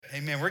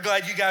Amen. We're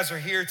glad you guys are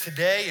here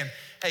today. And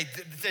hey,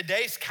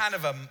 today's kind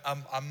of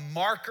a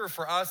marker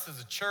for us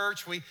as a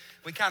church. We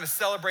kind of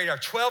celebrate our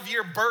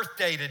 12-year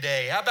birthday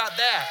today. How about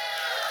that?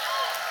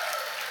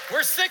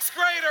 We're sixth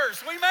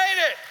graders. We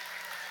made it.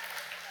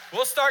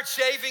 We'll start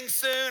shaving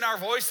soon. Our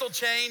voice will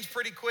change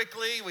pretty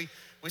quickly.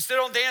 We still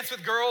don't dance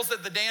with girls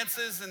at the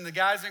dances, and the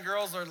guys and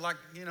girls are like,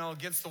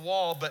 against the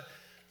wall, but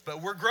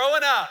we're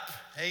growing up.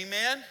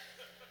 Amen.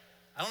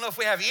 I don't know if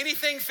we have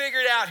anything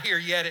figured out here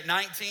yet at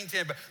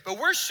 1910, but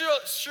we're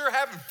sure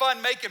having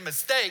fun making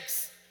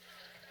mistakes.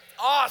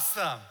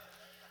 Awesome.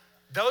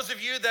 Those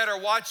of you that are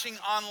watching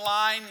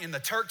online in the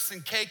Turks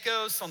and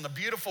Caicos on the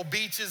beautiful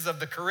beaches of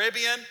the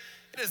Caribbean,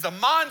 it is a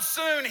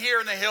monsoon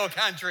here in the hill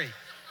country.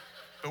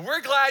 But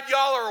we're glad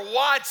y'all are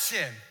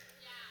watching.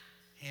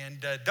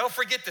 And don't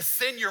forget to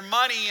send your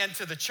money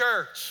into the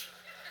church.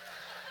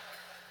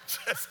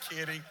 Just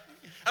kidding.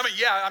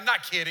 I'm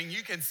not kidding.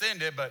 You can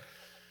send it, but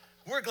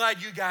we're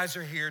glad you guys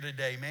are here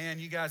today, man.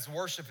 You guys'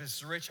 worship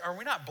is rich. Are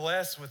we not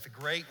blessed with the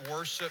great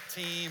worship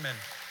team?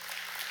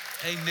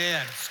 And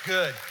amen. It's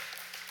good.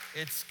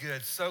 It's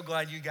good. So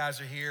glad you guys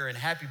are here, and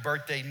happy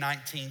birthday,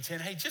 1910.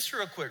 Hey, just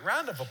real quick,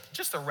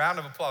 just a round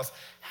of applause.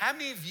 How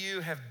many of you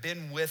have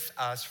been with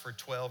us for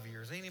 12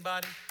 years?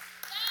 Anybody?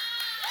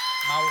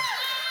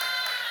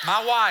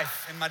 My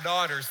wife and my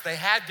daughters, they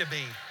had to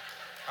be.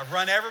 I've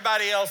run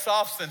everybody else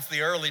off since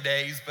the early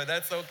days, but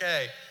that's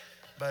okay.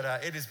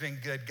 But it has been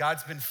good.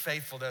 God's been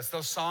faithful to us.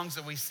 Those songs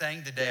that we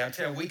sang today, I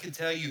tell you, we can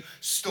tell you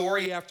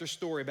story after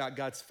story about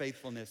God's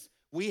faithfulness.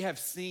 We have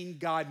seen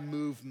God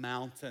move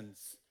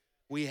mountains.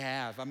 We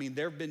have.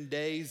 There have been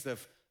days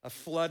of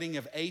flooding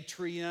of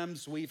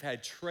atriums. We've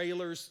had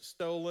trailers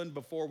stolen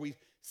before we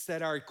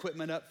set our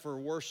equipment up for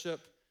worship.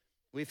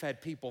 We've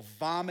had people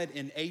vomit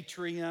in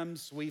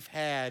atriums. We've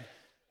had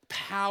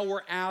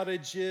power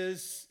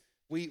outages.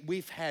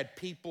 We've had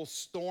people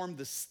storm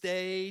the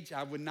stage.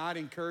 I would not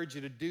encourage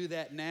you to do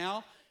that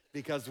now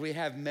because we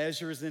have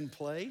measures in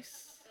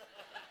place.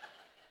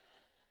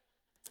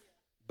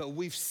 But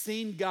we've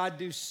seen God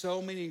do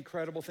so many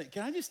incredible things.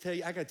 Can I just tell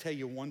you, I got to tell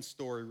you one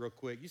story real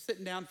quick. You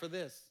sitting down for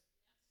this?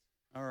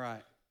 All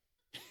right.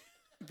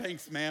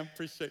 Thanks, ma'am.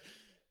 Appreciate it.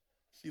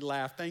 She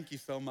laughed. Thank you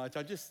so much.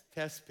 I just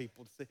test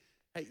people to say,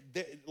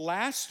 hey,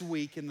 last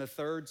week in the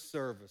third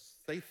service,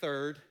 say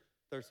third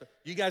service.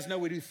 You guys know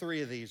we do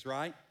 3 of these,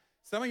 right?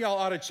 Some of y'all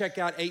ought to check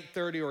out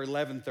 8:30 or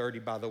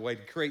 11:30, by the way,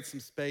 to create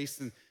some space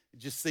and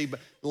just see. But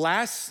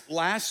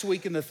last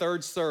week in the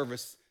third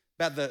service,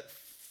 about the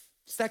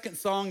second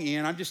song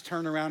in, I'm just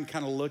turning around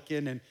kind of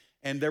looking,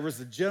 and there was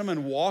a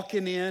gentleman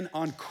walking in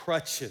on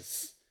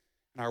crutches.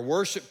 And our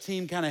worship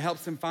team kind of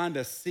helps him find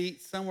a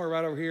seat somewhere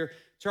right over here.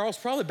 Charles,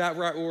 probably about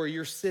right where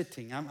you're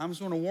sitting. I'm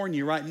just going to warn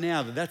you right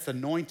now that that's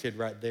anointed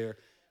right there,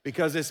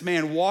 because this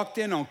man walked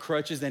in on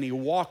crutches and he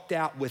walked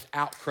out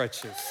without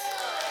crutches.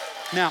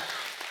 Now,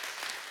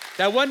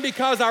 that wasn't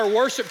because our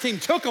worship team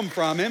took them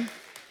from him,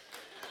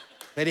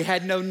 that he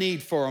had no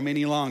need for them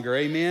any longer.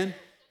 Amen.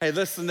 Hey,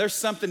 listen, there's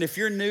something. If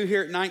you're new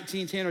here at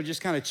 1910 or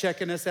just kind of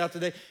checking us out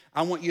today,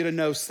 I want you to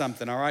know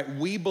something, all right?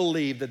 We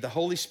believe that the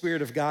Holy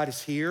Spirit of God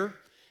is here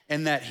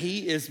and that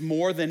he is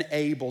more than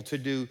able to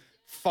do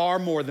far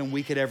more than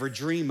we could ever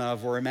dream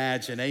of or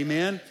imagine.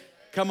 Amen.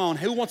 Come on,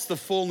 who wants the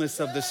fullness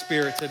of the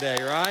Spirit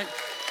today, right?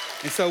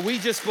 And so we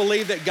just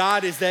believe that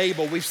God is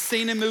able. We've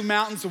seen him move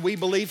mountains, and we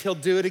believe he'll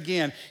do it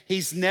again.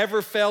 He's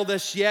never failed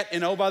us yet,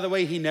 and oh, by the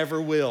way, he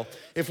never will.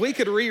 If we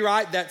could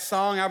rewrite that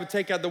song, I would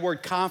take out the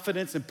word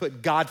confidence and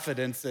put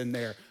Godfidence in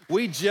there.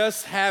 We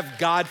just have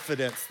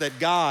Godfidence that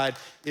God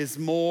is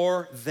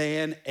more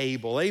than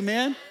able.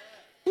 Amen?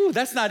 Ooh,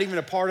 that's not even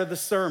a part of the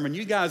sermon.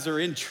 You guys are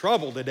in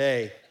trouble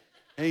today.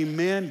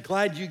 Amen.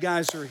 Glad you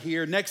guys are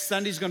here. Next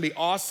Sunday's going to be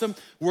awesome.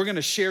 We're going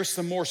to share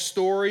some more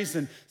stories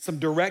and some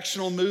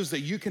directional moves that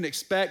you can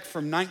expect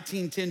from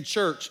 1910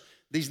 Church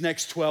these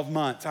next 12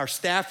 months. Our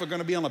staff are going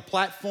to be on the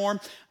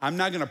platform. I'm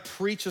not going to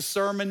preach a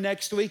sermon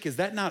next week. Is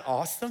that not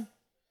awesome?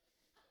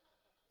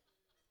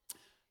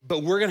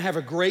 But we're going to have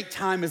a great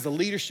time as a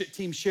leadership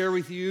team share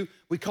with you.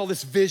 We call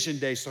this Vision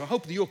Day. So I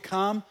hope that you'll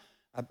come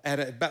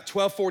at about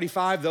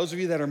 12:45. Those of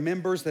you that are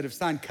members that have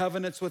signed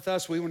covenants with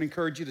us, we want to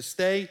encourage you to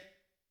stay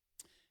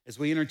as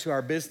we enter into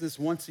our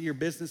once-a-year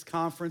business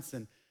conference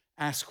and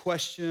ask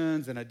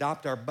questions and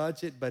adopt our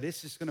budget. But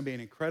it's just going to be an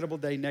incredible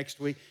day next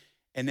week.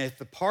 And if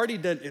the party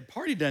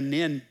doesn't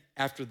end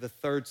after the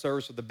third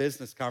service of the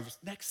business conference,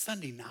 next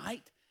Sunday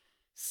night,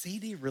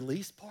 CD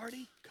release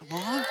party? Come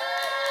on.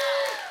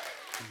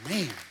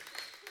 Man,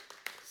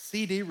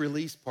 CD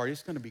release party.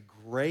 It's going to be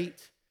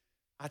great.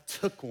 I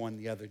took one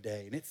the other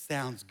day, and it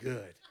sounds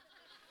good.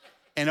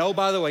 And oh,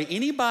 by the way,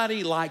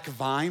 anybody like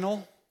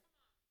vinyl?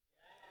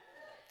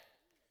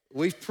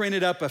 We've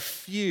printed up a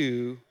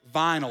few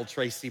vinyl,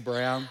 Tracy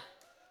Brown,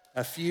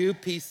 a few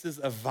pieces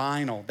of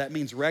vinyl. That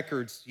means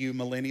records, you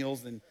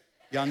millennials and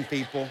young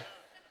people.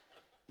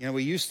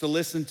 We used to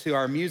listen to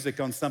our music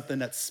on something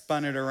that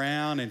spun it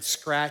around and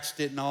scratched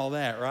it and all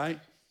that, right?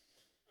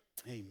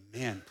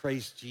 Amen.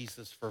 Praise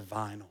Jesus for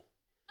vinyl.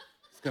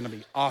 It's going to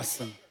be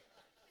awesome.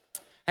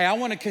 Hey, I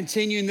want to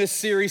continue in this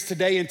series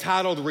today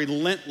entitled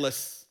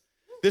Relentless.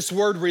 This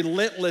word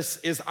relentless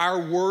is our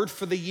word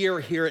for the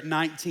year here at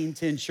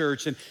 1910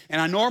 Church. And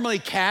I normally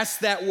cast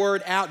that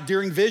word out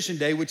during Vision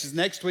Day, which is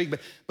next week,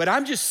 but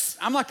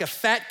I'm like a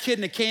fat kid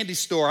in a candy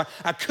store.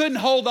 I couldn't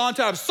hold on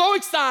to it. I'm so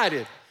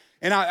excited.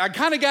 And I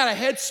kind of got a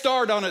head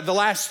start on it the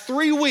last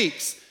 3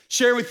 weeks,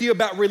 sharing with you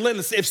about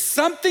relentless. If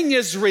something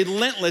is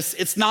relentless,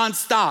 it's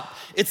nonstop.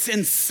 It's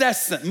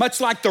incessant, much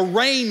like the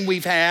rain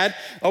we've had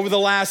over the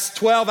last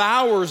 12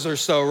 hours or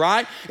so,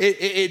 right?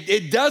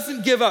 It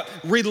doesn't give up.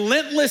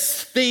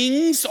 Relentless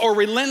things or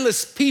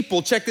relentless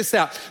people, check this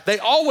out, they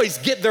always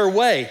get their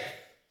way.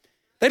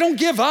 They don't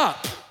give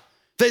up.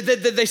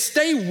 They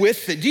stay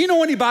with it. Do you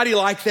know anybody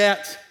like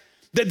that?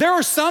 There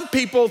are some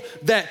people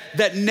that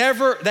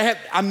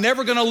I'm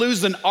never gonna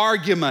lose an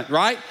argument,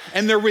 right?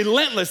 And they're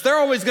relentless. They're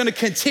always gonna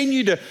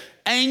continue to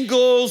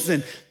angles,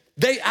 and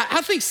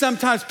I think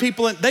sometimes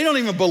people, they don't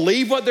even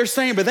believe what they're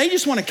saying, but they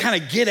just wanna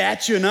kind of get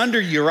at you and under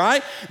you,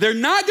 right? They're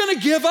not gonna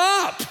give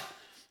up.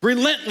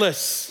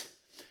 Relentless.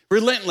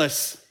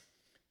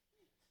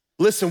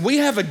 Listen, we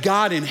have a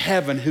God in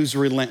heaven who's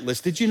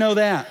relentless. Did you know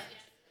that?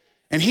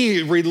 And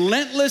he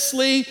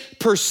relentlessly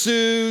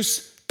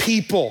pursues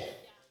people.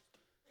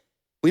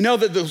 We know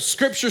that the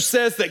scripture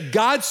says that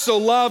God so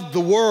loved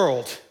the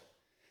world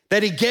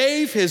that he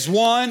gave his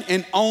one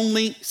and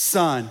only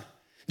son.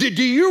 Do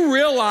you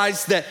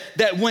realize that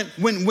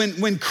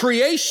when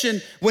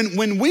creation,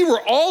 when we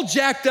were all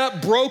jacked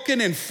up, broken,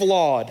 and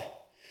flawed,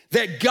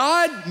 that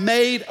God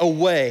made a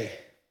way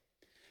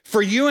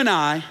for you and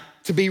I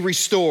to be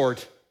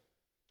restored?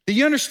 Do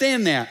you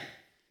understand that?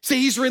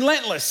 See, he's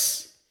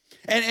relentless.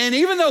 And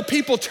even though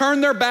people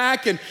turn their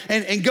back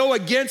and go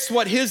against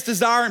what his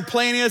desire and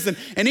plan is,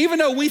 and even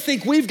though we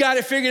think we've got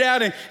it figured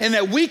out and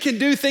that we can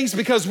do things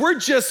because we're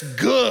just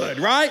good,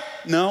 right?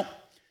 No.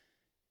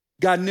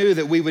 God knew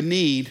that we would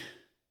need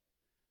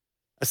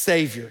a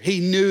Savior.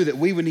 He knew that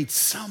we would need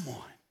someone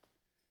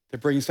to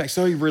bring us back.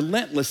 So he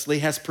relentlessly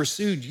has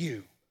pursued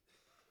you.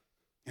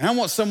 And I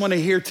want someone to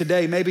hear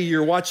today, maybe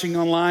you're watching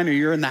online or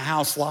you're in the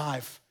house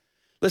live.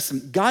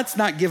 Listen, God's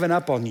not giving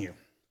up on you.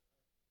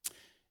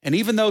 And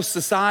even though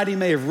society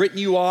may have written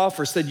you off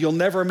or said you'll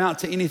never amount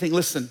to anything,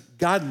 listen,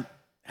 God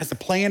has a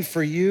plan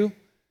for you,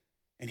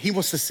 and he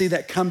wants to see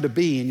that come to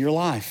be in your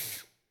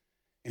life.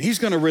 And he's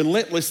gonna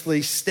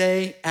relentlessly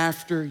stay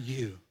after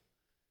you.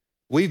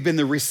 We've been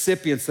the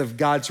recipients of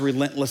God's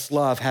relentless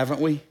love,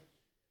 haven't we?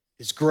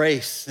 His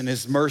grace and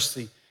his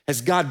mercy. Has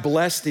God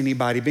blessed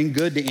anybody, been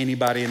good to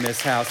anybody in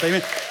this house?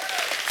 Amen.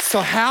 So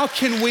how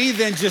can we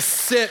then just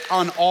sit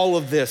on all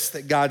of this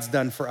that God's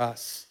done for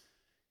us?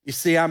 You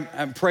see,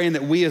 I'm praying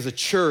that we as a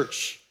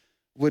church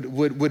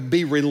would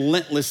be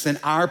relentless in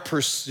our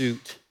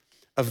pursuit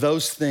of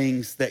those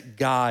things that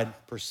God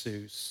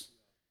pursues.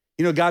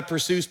 You know, God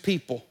pursues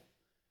people.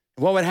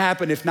 What would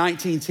happen if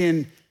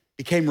 1910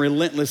 became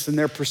relentless in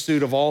their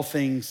pursuit of all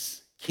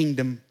things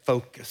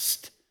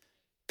kingdom-focused?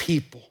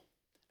 People,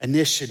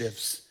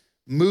 initiatives,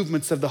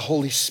 movements of the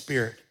Holy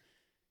Spirit.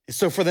 And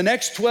so for the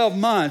next 12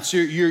 months,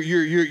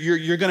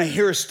 you're gonna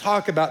hear us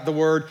talk about the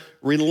word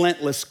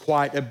relentless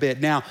quite a bit.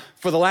 Now,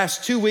 for the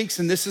last 2 weeks,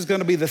 and this is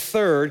gonna be the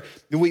third,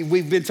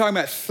 we've been talking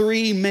about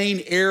 3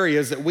 main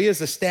areas that we as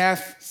a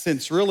staff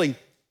since really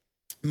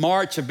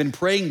March have been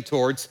praying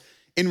towards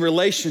in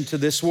relation to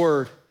this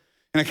word.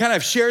 And I kind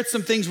of shared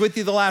some things with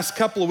you the last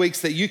couple of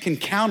weeks that you can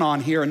count on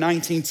here in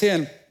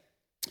 1910,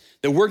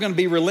 that we're gonna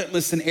be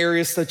relentless in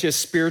areas such as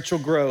spiritual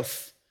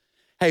growth.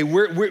 Hey,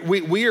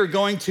 we are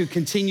going to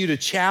continue to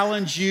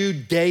challenge you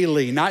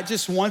daily, not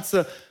just once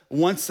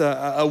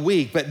a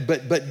week,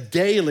 but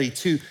daily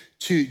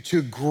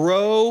to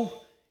grow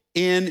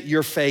in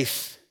your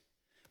faith.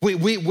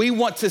 We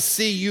want to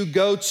see you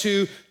go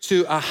to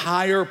a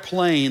higher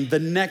plane, the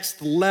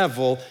next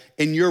level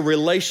in your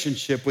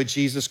relationship with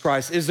Jesus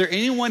Christ. Is there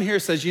anyone here who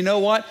says, you know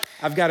what?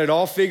 I've got it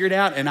all figured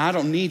out and I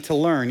don't need to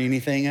learn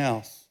anything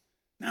else?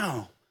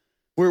 No,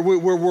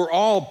 we're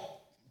all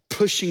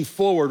pushing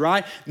forward,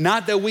 right?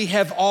 Not that we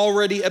have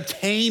already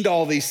obtained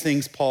all these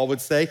things, Paul would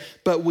say,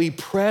 but we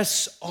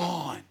press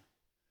on.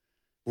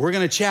 We're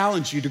gonna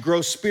challenge you to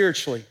grow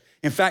spiritually.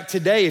 In fact,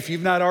 today, if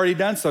you've not already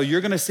done so, you're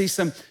gonna see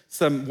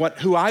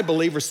who I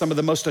believe are some of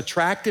the most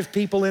attractive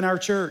people in our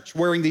church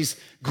wearing these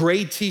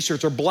gray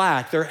t-shirts or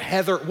black, they're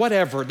heather,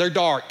 whatever, they're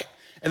dark.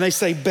 And they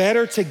say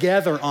better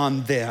together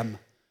on them,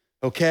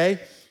 okay?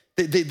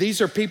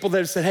 These are people that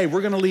have said, hey,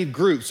 we're gonna lead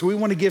groups. We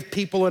wanna give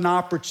people an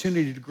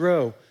opportunity to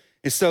grow.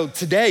 And so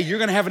today, you're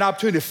gonna have an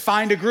opportunity to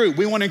find a group.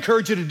 We wanna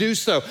encourage you to do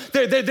so.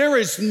 There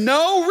is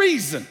no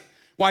reason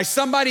why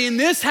somebody in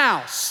this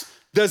house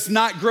does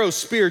not grow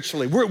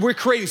spiritually. We're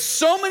creating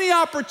so many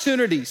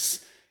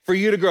opportunities for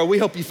you to grow. We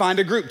hope you find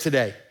a group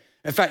today.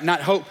 In fact,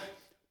 not hope,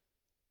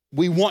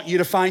 we want you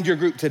to find your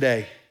group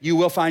today. You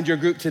will find your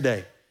group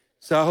today.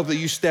 So I hope that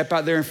you step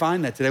out there and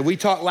find that today. We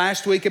talked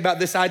last week about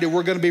this idea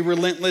we're gonna be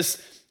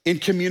relentless in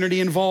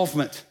community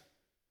involvement.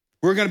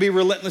 We're gonna be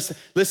relentless.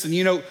 Listen,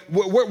 you know,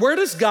 where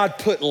does God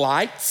put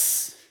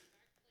lights?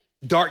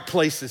 Dark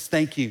places,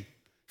 thank you.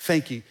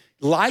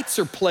 lights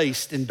are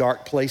placed in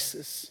dark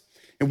places.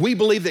 And we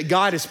believe that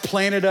God has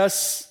planted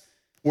us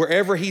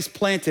wherever he's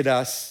planted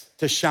us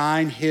to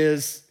shine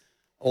his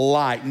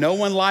light. No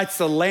one lights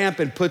a lamp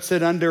and puts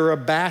it under a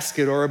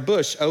basket or a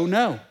bush. Oh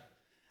no,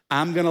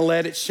 I'm gonna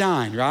let it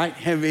shine, right?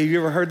 Have you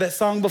ever heard that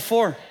song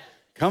before?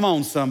 Come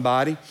on,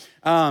 somebody.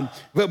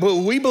 But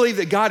we believe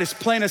that God has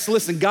planted us.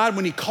 Listen, God,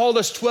 when he called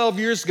us 12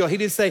 years ago, he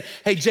didn't say,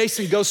 hey,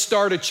 Jason, go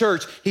start a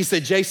church. He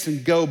said,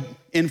 Jason, go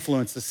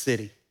influence the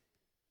city.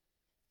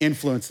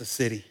 Influence the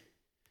city.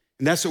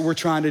 And that's what we're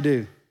trying to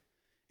do.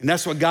 And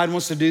that's what God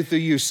wants to do through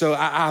you. So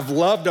I've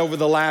loved over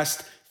the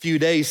last few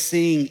days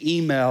seeing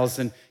emails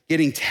and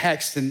getting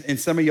texts and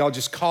some of y'all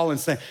just call and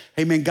say,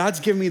 hey man,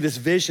 God's given me this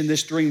vision,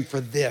 this dream for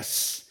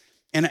this.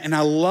 And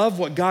I love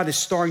what God is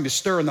starting to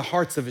stir in the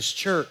hearts of his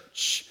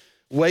church,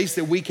 ways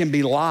that we can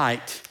be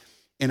light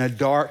in a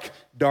dark,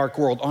 dark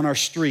world, on our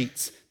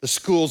streets, the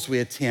schools we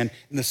attend,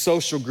 in the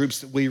social groups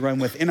that we run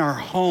with, in our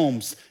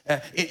homes,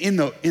 in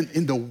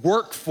the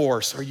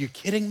workforce. Are you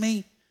kidding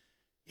me?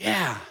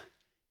 Yeah.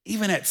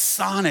 Even at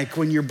Sonic,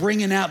 when you're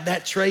bringing out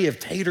that tray of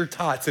tater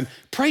tots, and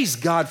praise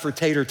God for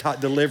tater tot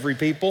delivery,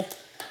 people.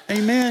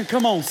 Amen.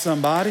 Come on,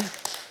 somebody.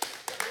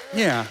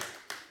 Yeah.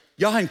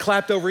 Y'all hadn't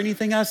clapped over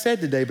anything I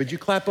said today, but you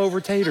clap over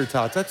tater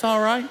tots. That's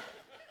all right.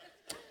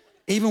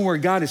 Even where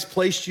God has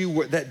placed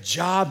you, that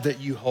job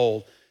that you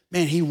hold,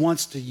 man, he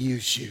wants to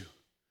use you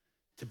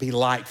to be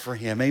light for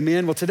him.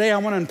 Amen. Well, today I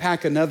want to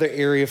unpack another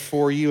area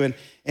for you, and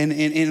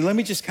let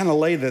me just kind of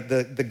lay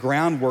the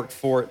groundwork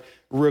for it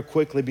real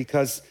quickly,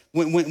 because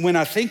when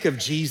I think of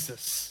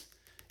Jesus,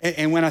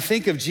 and when I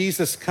think of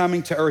Jesus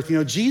coming to earth, you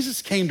know,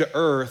 Jesus came to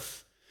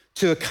earth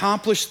to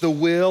accomplish the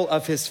will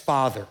of his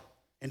Father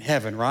in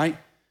heaven, right?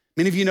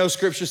 Many of you know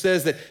scripture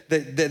says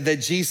that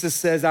Jesus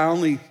says, I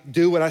only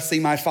do what I see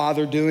my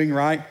Father doing,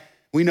 right?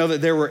 We know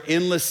that there were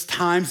endless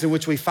times in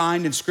which we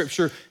find in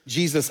scripture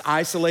Jesus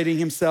isolating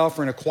himself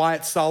or in a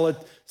quiet,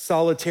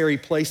 solitary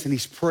place, and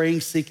he's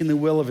praying, seeking the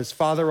will of his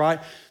Father, right?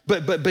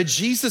 But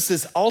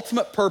Jesus'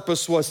 ultimate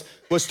purpose was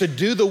to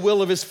do the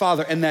will of his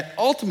Father, and that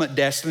ultimate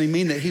destiny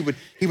mean that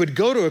he would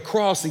go to a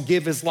cross and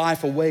give his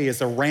life away as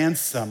a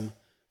ransom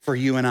for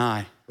you and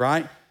I,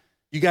 right?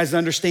 You guys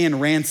understand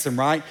ransom,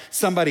 right?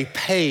 Somebody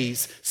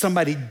pays,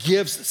 somebody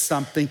gives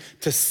something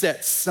to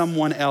set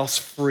someone else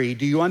free.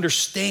 Do you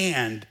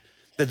understand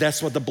that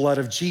that's what the blood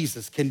of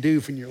Jesus can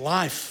do in your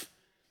life?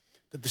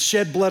 That the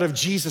shed blood of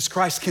Jesus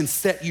Christ can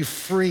set you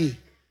free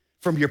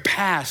from your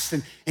past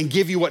and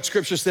give you what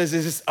scripture says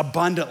is this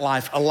abundant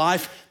life, a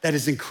life that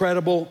is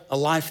incredible, a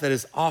life that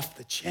is off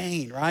the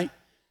chain, right?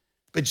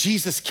 But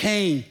Jesus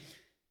came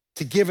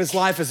to give his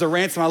life as a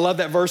ransom. I love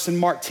that verse in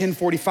Mark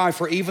 10:45,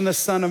 for even the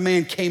Son of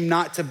Man came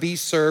not to be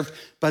served,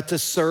 but to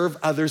serve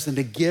others and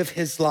to give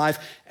his life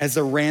as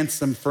a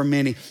ransom for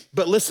many.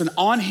 But listen,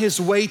 on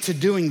his way to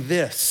doing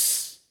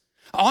this,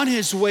 on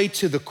his way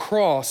to the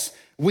cross,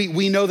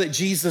 we know that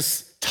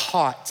Jesus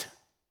taught.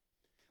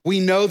 We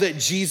know that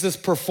Jesus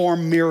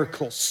performed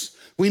miracles.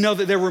 We know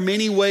that there were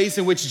many ways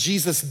in which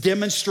Jesus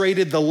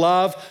demonstrated the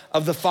love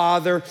of the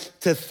Father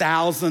to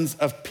thousands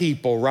of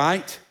people,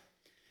 right?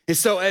 And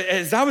so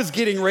as I was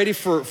getting ready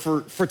for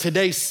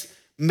today's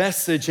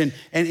message and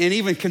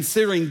even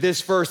considering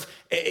this verse,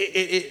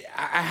 I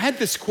had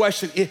this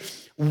question.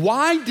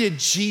 Why did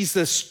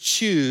Jesus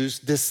choose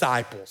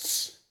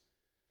disciples?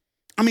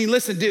 I mean,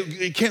 listen,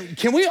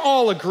 can we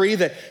all agree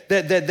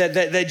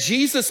that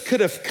Jesus could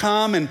have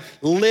come and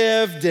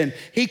lived, and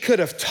he could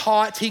have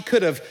taught, he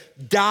could have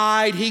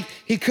died,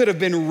 he could have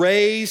been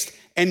raised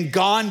and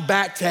gone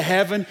back to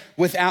heaven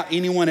without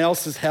anyone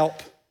else's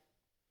help?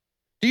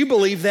 Do you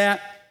believe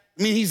that?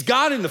 I mean, he's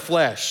God in the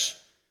flesh.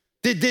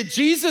 Did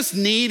Jesus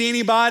need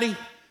anybody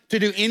to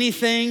do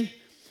anything?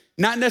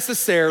 Not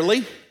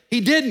necessarily.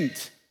 He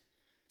didn't.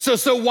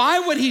 So why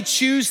would he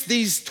choose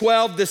these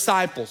 12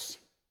 disciples?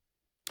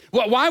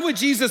 Well, why would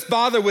Jesus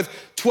bother with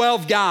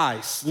 12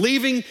 guys,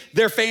 leaving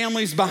their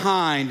families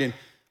behind and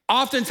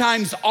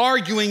oftentimes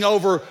arguing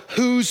over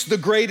who's the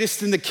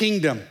greatest in the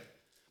kingdom?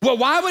 Well,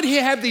 why would he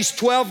have these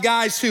 12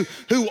 guys who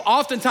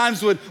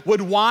oftentimes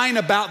would whine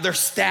about their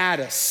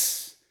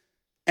status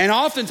and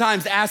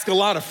oftentimes ask a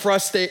lot of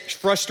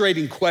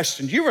frustrating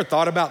questions? You ever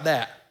thought about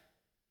that?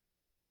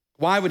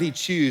 Why would he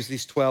choose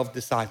these 12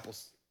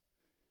 disciples?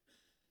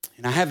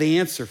 And I have the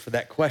answer for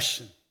that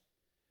question.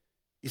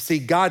 You see,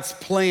 God's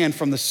plan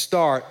from the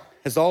start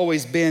has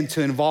always been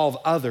to involve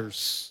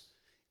others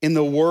in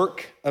the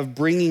work of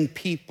bringing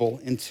people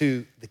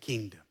into the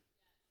kingdom.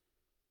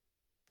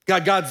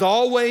 God's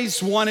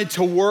always wanted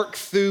to work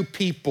through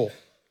people.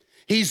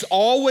 He's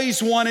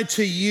always wanted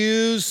to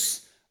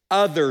use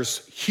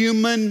others,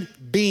 human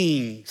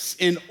beings,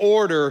 in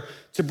order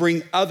to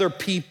bring other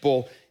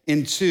people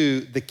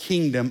into the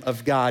kingdom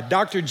of God.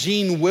 Dr.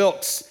 Gene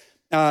Wilkes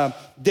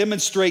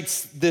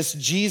demonstrates this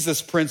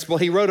Jesus principle.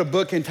 He wrote a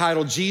book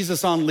entitled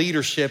Jesus on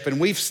Leadership, and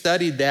we've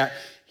studied that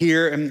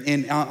here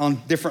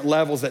on different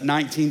levels at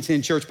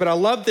 1910 Church. But I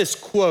love this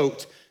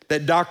quote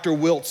that Dr.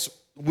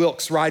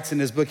 Wilkes writes in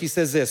his book. He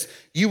says this: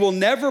 "You will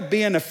never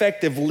be an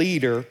effective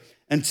leader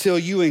until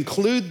you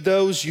include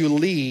those you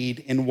lead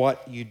in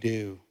what you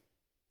do.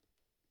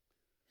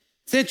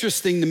 It's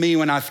interesting to me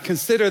when I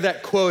consider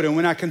that quote and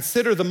when I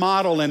consider the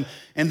model and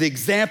the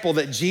example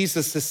that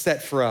Jesus has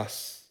set for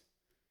us.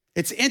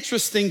 It's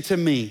interesting to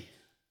me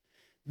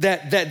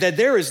that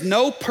there is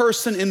no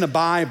person in the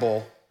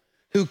Bible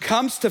who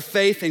comes to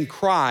faith in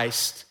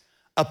Christ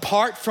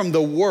apart from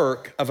the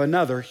work of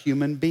another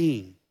human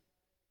being.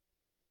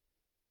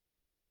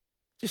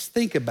 Just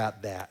think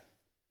about that.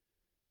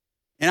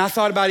 And I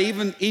thought about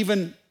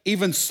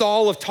even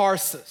Saul of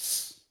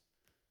Tarsus.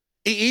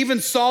 Even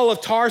Saul of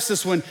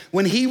Tarsus,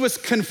 when he was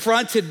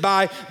confronted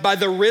by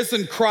the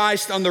risen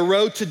Christ on the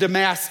road to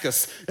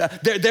Damascus,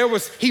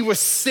 he was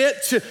sent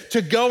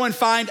to go and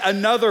find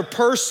another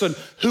person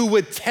who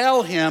would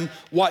tell him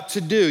what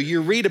to do.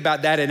 You read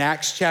about that in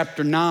Acts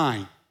chapter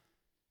 9.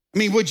 I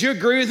mean, would you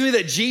agree with me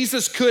that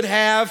Jesus could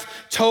have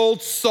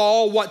told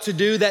Saul what to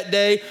do that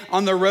day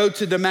on the road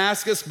to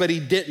Damascus, but he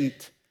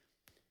didn't?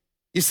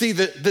 You see,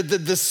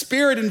 the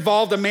Spirit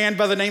involved a man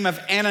by the name of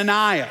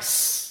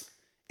Ananias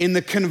in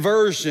the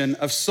conversion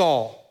of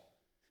Saul.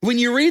 When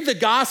you read the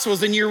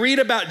Gospels and you read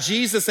about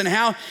Jesus and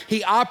how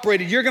he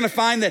operated, you're gonna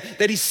find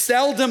that he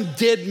seldom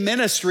did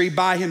ministry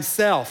by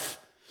himself.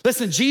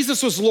 Listen,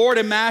 Jesus was Lord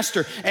and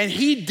Master, and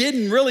he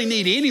didn't really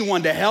need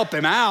anyone to help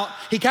him out.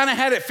 He kind of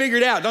had it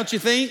figured out, don't you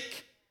think?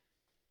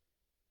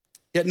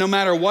 Yet no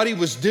matter what he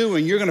was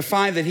doing, you're gonna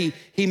find that he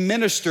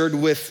ministered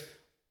with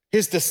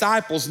his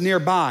disciples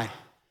nearby.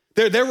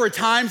 There were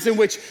times in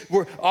which,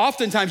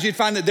 oftentimes you'd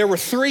find that there were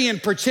three in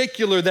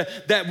particular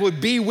that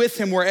would be with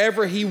him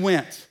wherever he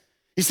went.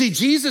 You see,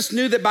 Jesus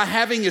knew that by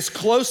having his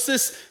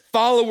closest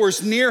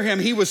followers near him,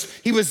 he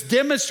was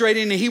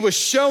demonstrating and he was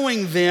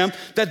showing them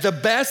that the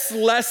best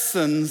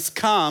lessons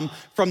come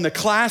from the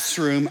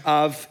classroom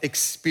of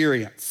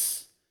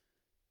experience.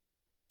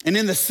 And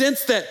in the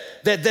sense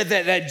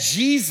that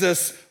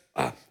Jesus,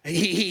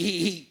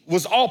 he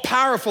was all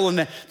powerful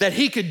and that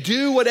he could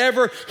do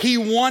whatever he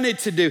wanted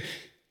to do.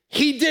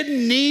 He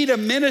didn't need a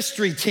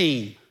ministry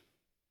team,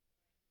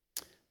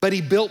 but he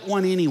built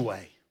one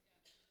anyway.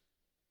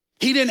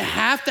 He didn't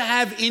have to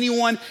have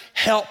anyone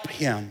help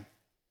him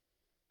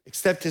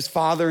except his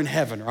Father in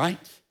heaven, right?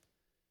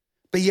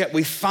 But yet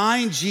we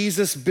find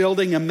Jesus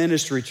building a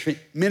ministry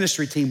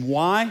team.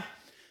 Why?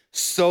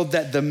 So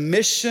that the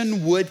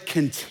mission would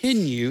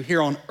continue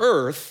here on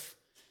earth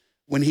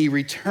when he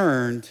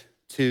returned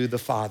to the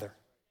Father.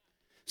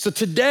 So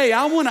today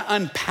I want to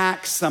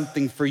unpack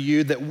something for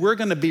you that we're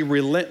going to be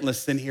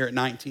relentless in here at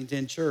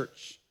 1910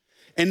 Church.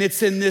 And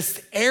it's in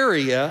this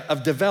area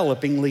of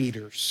developing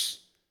leaders,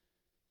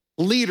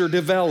 leader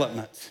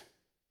development.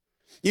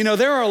 You know,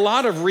 there are a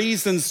lot of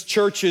reasons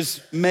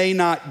churches may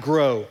not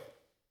grow.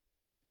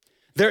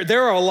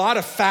 There are a lot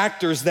of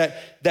factors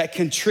that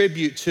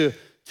contribute to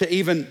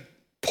even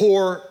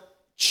poor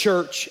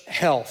church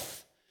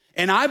health.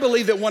 And I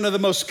believe that one of the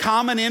most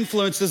common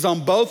influences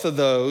on both of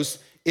those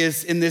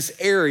is in this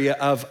area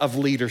of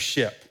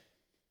leadership,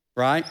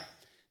 right?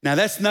 Now,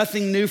 that's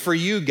nothing new for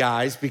you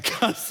guys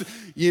because,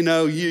 you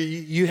know,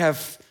 you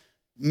have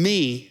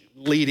me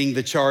leading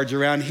the charge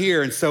around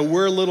here. And so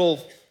we're a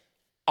little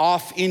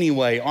off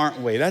anyway,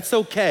 aren't we? That's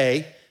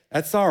okay.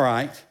 That's all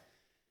right.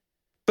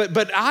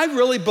 But I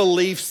really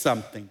believe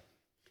something,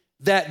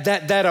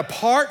 that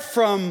apart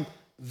from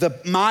the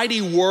mighty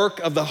work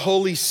of the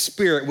Holy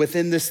Spirit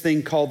within this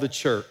thing called the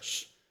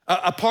church,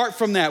 apart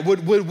from that,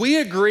 would we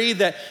agree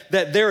that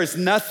there is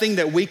nothing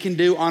that we can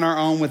do on our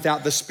own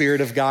without the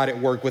Spirit of God at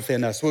work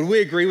within us? Would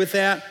we agree with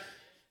that?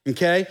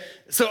 Okay?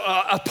 So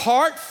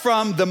apart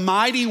from the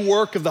mighty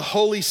work of the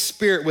Holy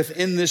Spirit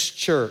within this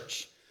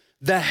church,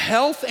 the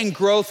health and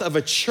growth of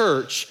a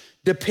church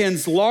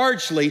depends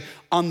largely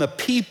on the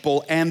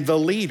people and the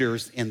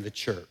leaders in the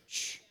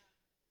church.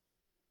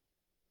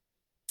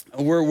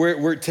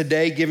 We're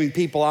today giving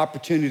people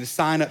opportunity to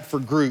sign up for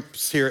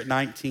groups here at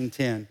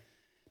 1910.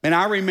 And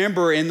I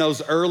remember in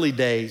those early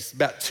days,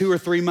 about 2 or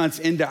 3 months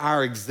into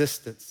our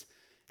existence,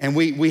 and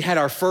we had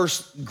our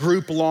first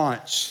group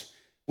launch.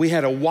 We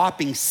had a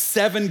whopping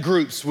 7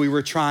 groups we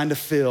were trying to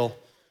fill.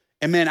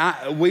 And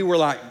man, we were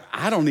like,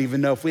 I don't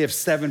even know if we have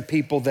 7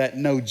 people that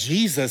know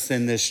Jesus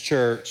in this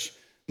church,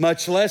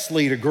 much less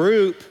lead a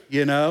group,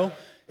 you know.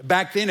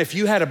 Back then, if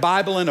you had a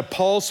Bible and a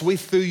pulse, we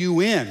threw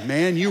you in,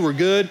 man. You were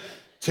good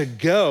to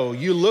go.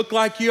 You look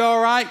like you all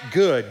right?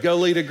 Good, go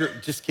lead a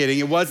group. Just kidding,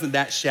 it wasn't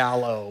that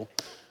shallow.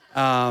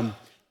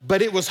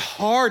 But it was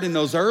hard in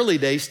those early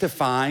days to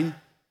find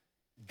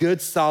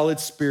good, solid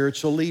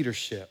spiritual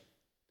leadership.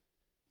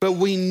 But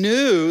we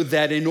knew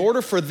that in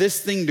order for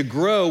this thing to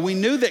grow, we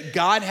knew that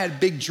God had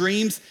big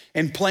dreams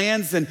and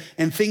plans and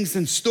things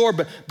in store.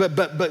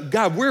 But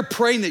God, we're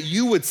praying that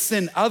you would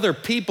send other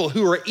people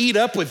who are eat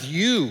up with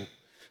you,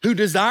 who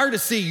desire to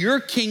see your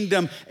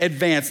kingdom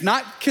advance,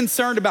 not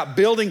concerned about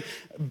building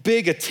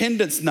big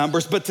attendance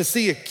numbers, but to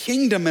see a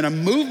kingdom and a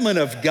movement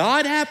of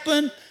God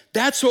happen.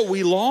 That's what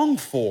we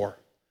longed for,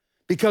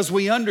 because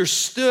we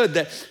understood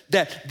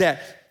that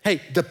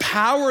hey, the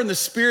power and the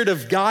Spirit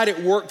of God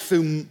at work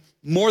through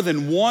more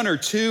than 1 or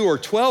 2 or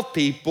 12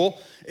 people,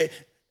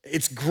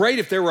 It's great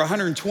if there were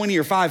 120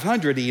 or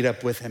 500 to eat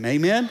up with him,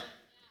 amen?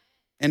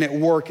 And at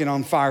work and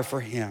on fire for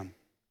him.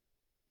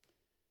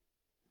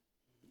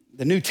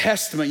 The New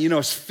Testament,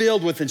 is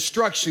filled with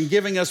instruction,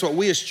 giving us what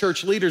we as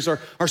church leaders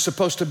are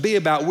supposed to be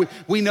about.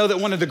 We know that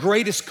one of the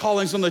greatest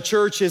callings on the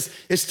church is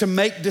to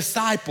make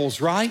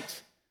disciples,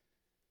 right?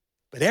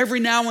 But every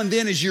now and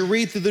then, as you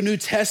read through the New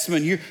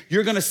Testament,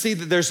 you're gonna see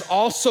that there's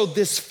also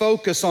this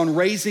focus on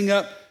raising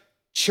up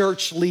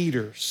church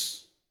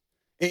leaders.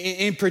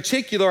 In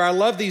particular, I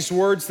love these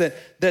words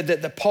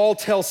that Paul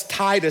tells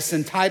Titus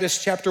in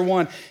Titus chapter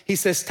 1. He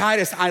says,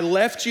 Titus, I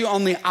left you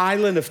on the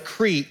island of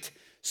Crete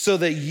so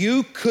that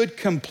you could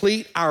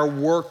complete our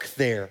work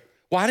there.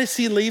 Why does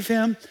he leave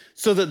him?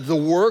 So that the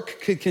work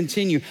could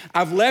continue.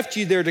 I've left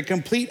you there to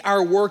complete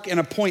our work and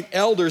appoint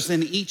elders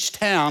in each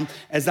town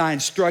as I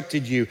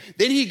instructed you.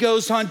 Then he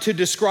goes on to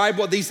describe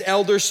what these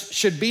elders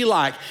should be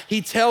like.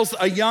 He tells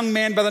a young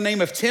man by the name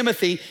of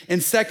Timothy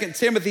in 2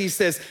 Timothy, he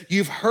says,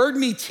 you've heard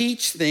me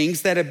teach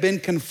things that have been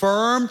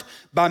confirmed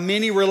by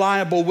many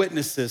reliable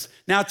witnesses.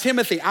 Now,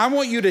 Timothy, I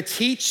want you to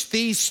teach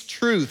these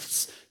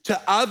truths to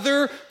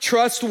other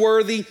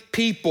trustworthy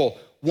people.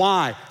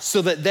 Why?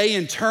 So that they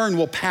in turn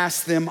will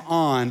pass them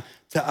on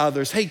to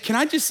others. Hey, can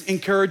I just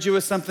encourage you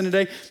with something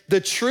today?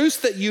 The truths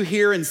that you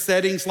hear in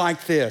settings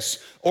like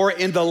this, or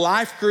in the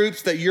life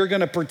groups that you're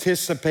gonna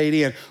participate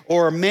in,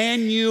 or a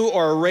Man U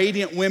or a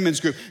Radiant Women's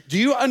group, do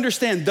you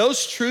understand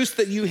those truths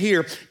that you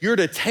hear, you're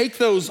to take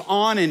those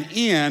on and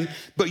in,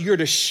 but you're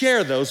to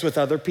share those with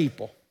other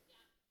people.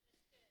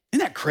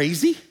 Isn't that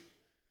crazy?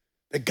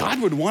 That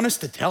God would want us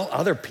to tell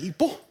other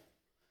people?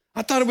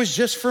 I thought it was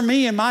just for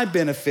me and my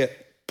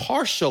benefit,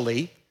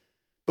 partially,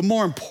 but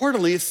more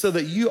importantly, it's so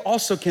that you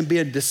also can be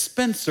a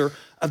dispenser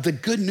of the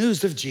good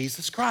news of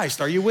Jesus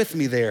Christ. Are you with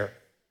me there?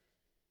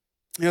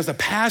 As a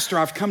pastor,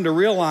 I've come to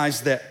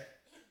realize that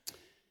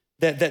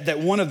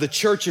one of the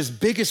church's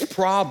biggest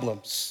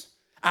problems,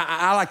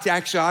 I like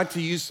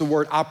to use the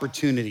word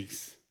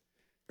opportunities,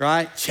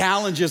 right?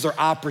 Challenges are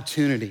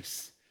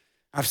opportunities.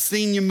 I've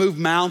seen you move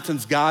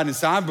mountains, God, and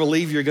so I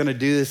believe you're gonna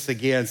do this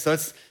again. So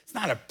it's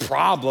not a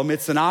problem,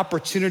 it's an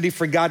opportunity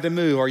for God to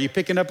move. Are you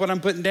picking up what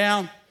I'm putting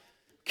down?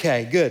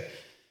 Okay, good.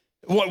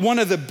 One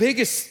of the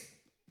biggest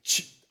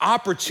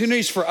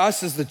opportunities for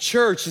us as the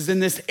church is in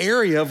this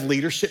area of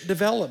leadership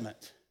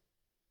development.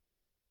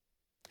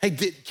 Hey,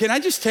 can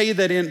I just tell you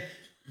that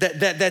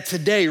that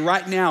today,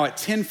 right now at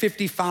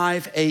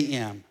 10:55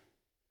 a.m.,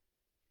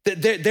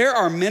 that there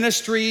are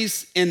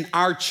ministries in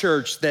our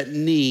church that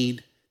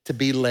need to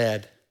be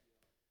led.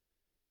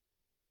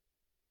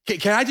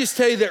 Can I just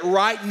tell you that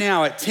right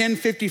now at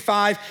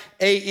 10:55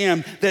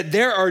 a.m., that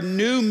there are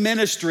new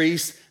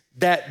ministries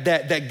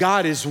that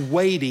God is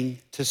waiting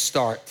to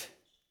start.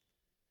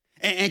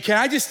 And can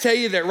I just tell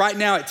you that right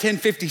now at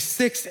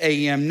 10:56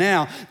 a.m.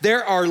 now,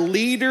 there are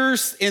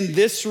leaders in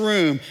this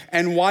room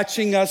and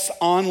watching us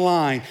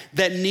online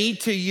that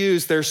need to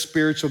use their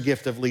spiritual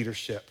gift of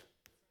leadership.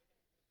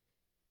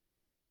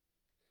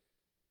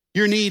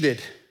 You're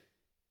needed.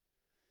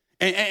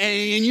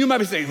 And you might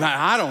be saying,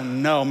 I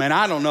don't know, man.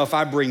 I don't know if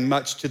I bring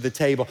much to the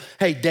table.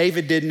 Hey,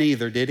 David didn't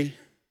either, did he?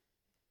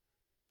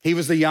 He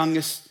was the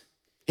youngest.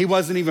 He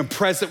wasn't even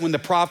present when the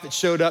prophet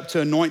showed up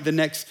to anoint the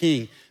next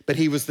king, but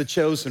he was the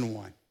chosen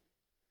one.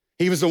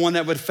 He was the one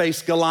that would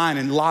face Goliath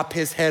and lop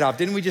his head off.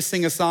 Didn't we just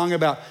sing a song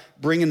about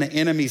bringing the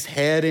enemy's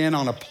head in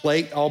on a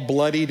plate, all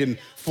bloodied and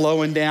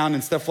flowing down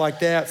and stuff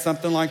like that,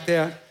 something like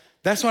that?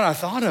 That's what I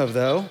thought of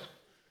though,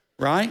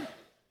 right?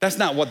 That's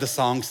not what the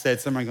song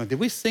said. Somebody going, did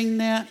we sing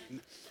that?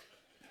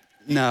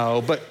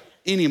 No, but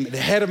anyway, the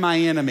head of my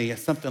enemy,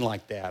 something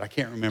like that. I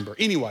can't remember.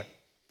 Anyway,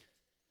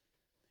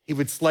 he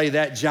would slay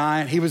that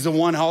giant. He was the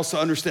one who also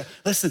understood.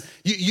 Listen,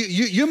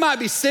 you might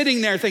be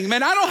sitting there thinking,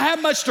 man, I don't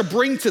have much to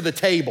bring to the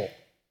table.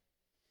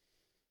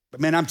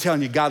 But man, I'm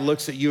telling you, God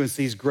looks at you and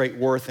sees great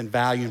worth and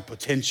value and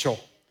potential.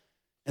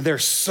 And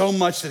there's so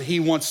much that he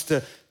wants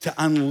to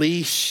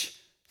unleash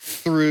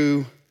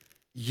through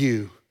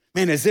you.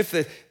 Man, as if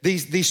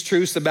these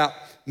truths about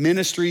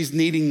ministries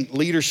needing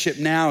leadership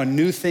now and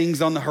new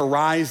things on the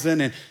horizon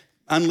and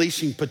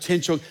unleashing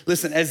potential,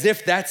 listen, as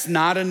if that's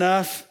not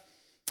enough,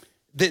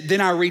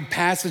 then I read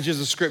passages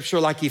of scripture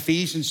like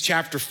Ephesians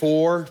chapter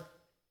 4,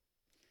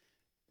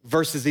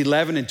 verses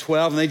 11 and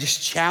 12, and they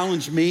just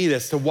challenge me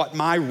as to what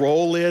my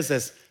role is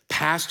as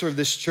pastor of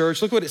this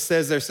church. Look what it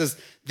says there. It says,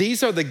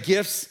 these are the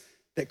gifts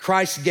that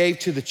Christ gave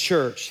to the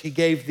church. He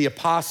gave the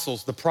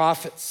apostles, the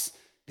prophets,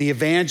 the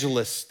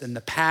evangelists, and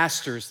the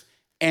pastors,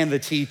 and the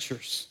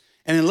teachers.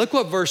 And then look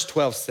what verse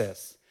 12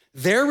 says.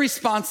 Their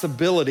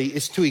responsibility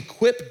is to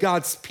equip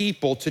God's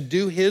people to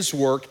do his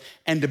work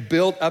and to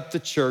build up the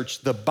church,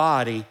 the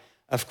body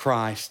of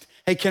Christ.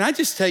 Hey, can I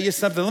just tell you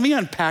something? Let me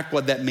unpack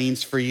what that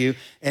means for you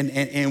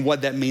and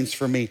what that means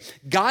for me.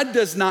 God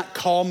does not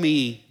call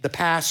me, the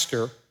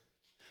pastor,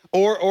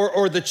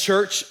 or the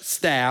church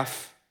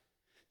staff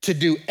to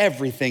do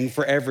everything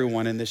for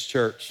everyone in this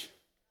church.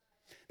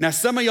 Now,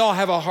 some of y'all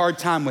have a hard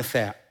time with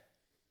that.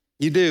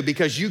 You do,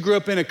 because you grew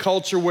up in a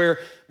culture where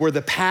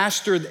the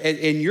pastor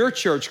in your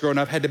church growing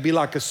up had to be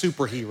like a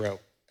superhero.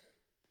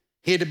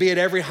 He had to be at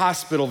every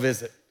hospital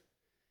visit.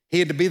 He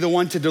had to be the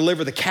one to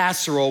deliver the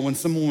casserole when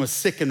someone was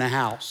sick in the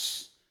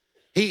house.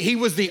 He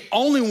was the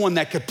only one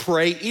that could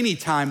pray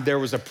anytime there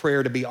was a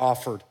prayer to be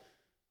offered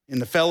in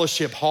the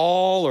fellowship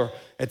hall or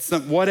at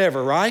some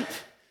whatever, right?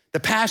 The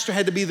pastor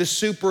had to be the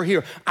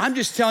superhero. I'm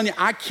just telling you,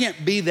 I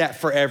can't be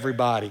that for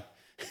everybody.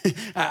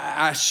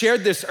 I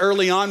shared this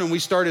early on when we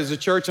started as a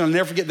church, and I'll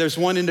never forget, there's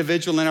one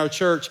individual in our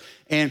church,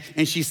 and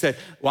she said,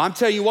 well, I'm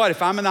telling you what,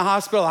 if I'm in the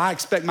hospital, I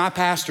expect my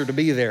pastor to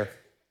be there.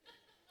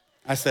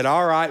 I said,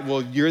 all right,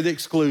 well, you're the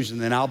exclusion,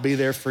 then I'll be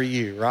there for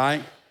you,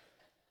 right?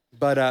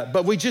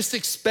 But we just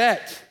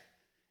expect.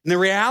 And the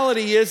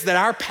reality is that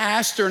our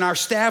pastor and our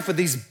staff with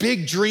these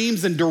big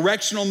dreams and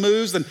directional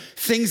moves and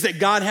things that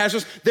God has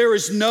us, there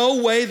is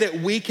no way that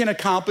we can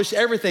accomplish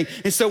everything.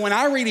 And so when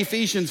I read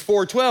Ephesians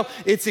 4:12,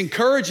 it's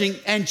encouraging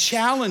and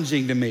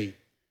challenging to me.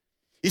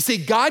 You see,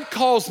 God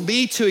calls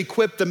me to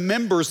equip the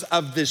members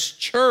of this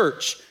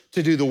church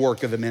to do the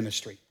work of the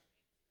ministry.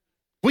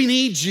 We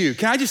need you.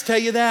 Can I just tell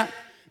you that?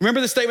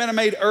 Remember the statement I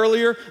made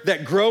earlier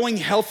that growing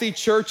healthy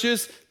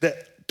churches,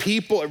 that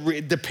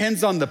it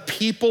depends on the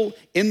people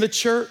in the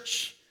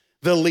church,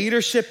 the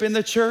leadership in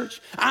the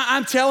church.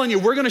 I'm telling you,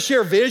 we're gonna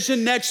share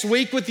vision next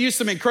week with you,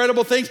 some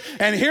incredible things.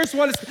 And here's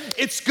what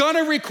it's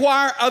gonna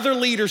require other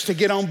leaders to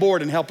get on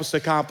board and help us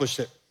accomplish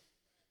it.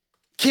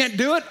 Can't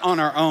do it on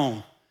our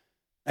own.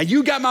 And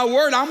you got my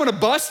word, I'm gonna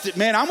bust it,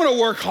 man. I'm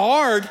gonna work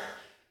hard.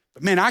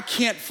 But man, I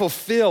can't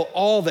fulfill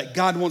all that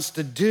God wants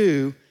to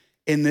do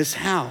in this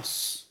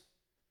house.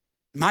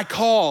 My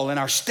call and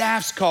our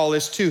staff's call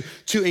is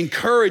to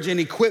encourage and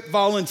equip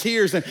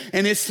volunteers, and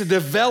it's to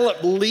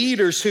develop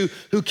leaders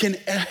who can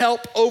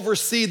help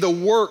oversee the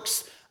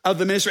works of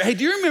the ministry. Hey,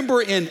 do you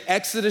remember in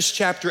Exodus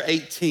chapter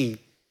 18,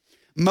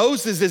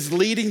 Moses is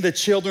leading the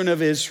children of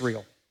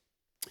Israel.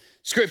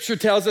 Scripture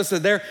tells us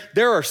that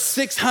there are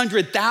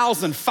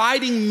 600,000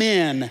 fighting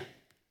men.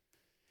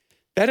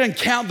 That doesn't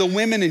count the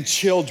women and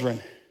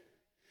children.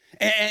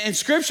 And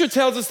Scripture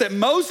tells us that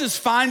Moses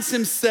finds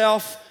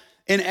himself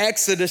in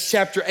Exodus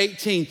chapter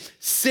 18,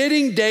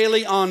 sitting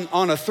daily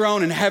on a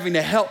throne and having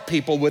to help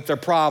people with their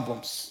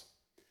problems.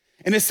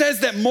 And it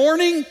says that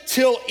morning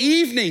till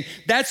evening,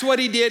 that's what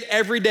he did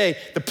every day.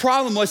 The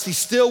problem was he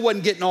still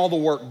wasn't getting all the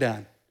work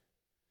done.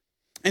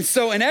 And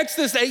so in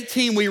Exodus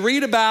 18, we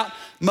read about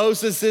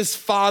Moses'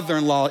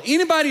 father-in-law.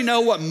 Anybody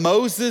know what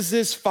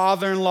Moses'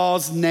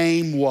 father-in-law's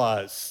name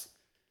was?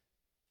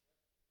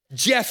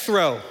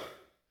 Jethro.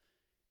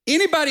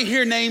 Anybody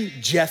here named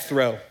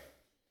Jethro?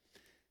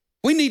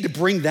 We need to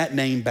bring that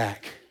name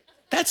back.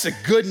 That's a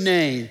good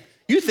name.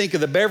 You think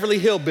of the Beverly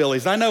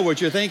Hillbillies. I know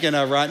what you're thinking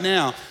of right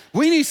now.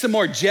 We need some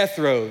more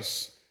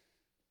Jethros.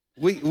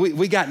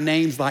 We got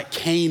names like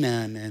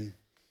Canaan and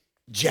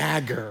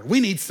Jagger.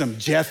 We need some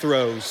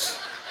Jethros.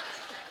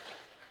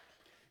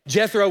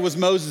 Jethro was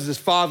Moses'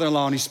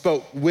 father-in-law, and he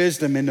spoke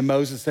wisdom into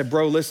Moses, said,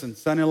 bro, listen,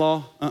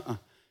 son-in-law,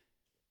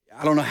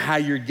 I don't know how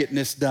you're getting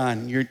this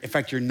done. In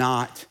fact, you're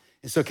not.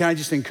 And so can I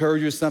just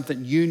encourage you with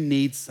something? You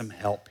need some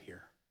help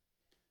here.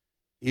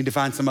 You need to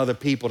find some other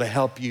people to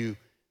help you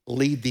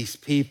lead these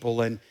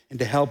people and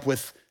to help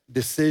with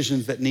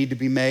decisions that need to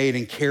be made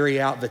and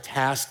carry out the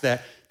task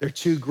that they're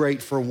too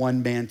great for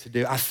one man to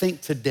do. I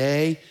think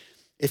today,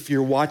 if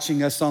you're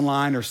watching us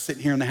online or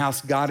sitting here in the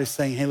house, God is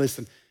saying, hey,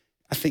 listen,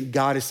 I think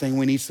God is saying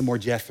we need some more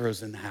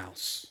Jethros in the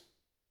house.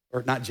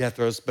 Or not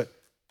Jethros, but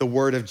the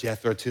word of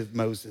Jethro to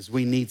Moses.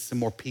 We need some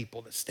more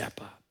people to step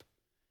up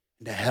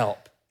and to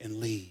help and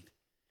lead.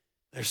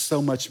 There's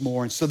so much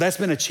more. And so that's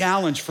been a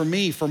challenge for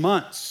me for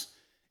months.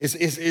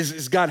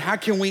 Is God, how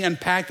can we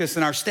unpack this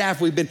in our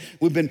staff? We've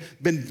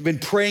been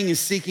praying and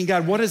seeking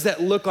God. What does that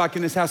look like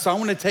in this house? So I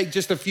want to take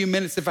just a few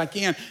minutes, if I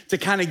can, to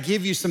kind of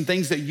give you some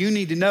things that you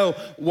need to know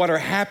what are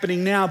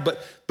happening now,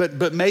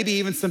 but maybe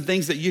even some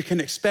things that you can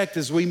expect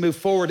as we move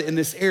forward in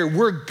this area.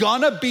 We're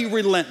gonna be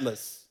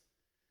relentless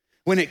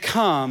when it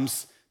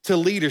comes to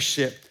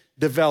leadership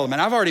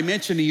development. I've already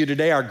mentioned to you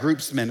today our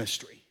groups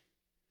ministry.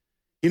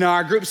 You know,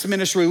 our groups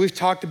ministry, we've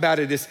talked about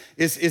it,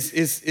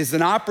 is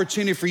an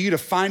opportunity for you to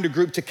find a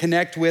group to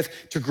connect with,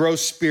 to grow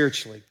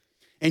spiritually.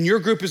 And your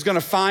group is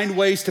gonna find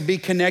ways to be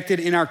connected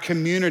in our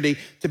community,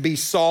 to be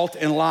salt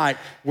and light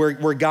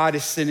where God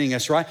is sending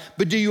us, right?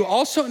 But do you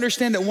also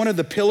understand that one of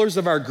the pillars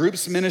of our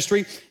groups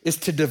ministry is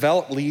to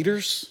develop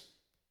leaders?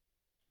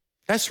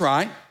 That's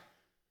right.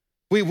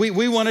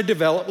 We wanna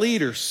develop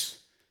leaders.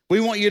 We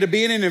want you to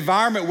be in an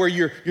environment where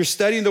you're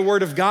studying the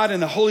Word of God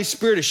and the Holy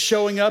Spirit is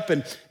showing up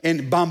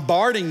and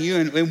bombarding you.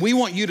 And we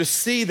want you to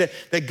see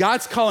that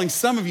God's calling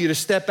some of you to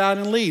step out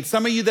and lead.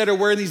 Some of you that are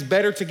wearing these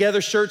Better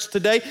Together shirts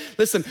today,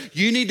 listen,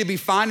 you need to be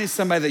finding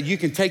somebody that you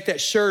can take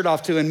that shirt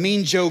off to and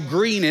Mean Joe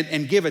Green it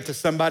and give it to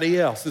somebody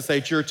else and say,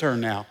 it's your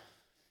turn now.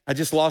 I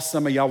just lost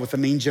some of y'all with the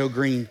Mean Joe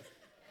Green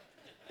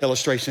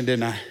illustration,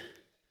 didn't I?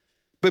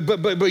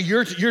 But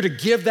you're to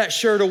give that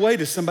shirt away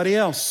to somebody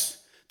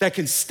else that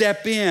can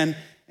step in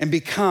and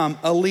become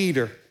a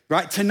leader.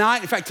 right?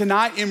 Tonight, in fact,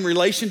 tonight in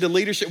relation to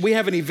leadership, we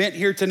have an event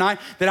here tonight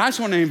that I just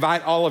want to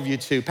invite all of you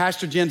to.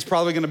 Pastor Jen's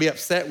probably going to be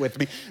upset with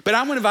me, but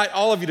I'm going to invite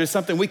all of you to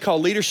something we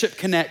call Leadership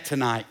Connect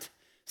tonight,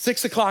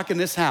 6 o'clock in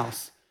this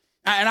house.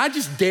 And I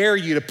just dare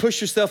you to push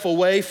yourself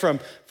away from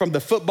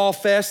the football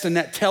fest and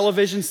that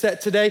television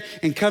set today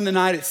and come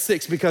tonight at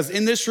 6, because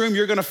in this room,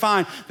 you're gonna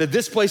find that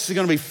this place is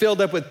gonna be filled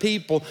up with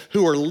people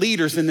who are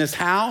leaders in this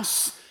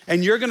house,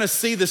 and you're gonna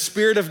see the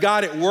Spirit of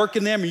God at work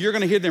in them, and you're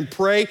gonna hear them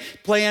pray,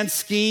 plan,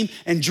 scheme,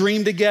 and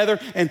dream together.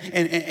 And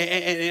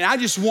I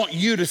just want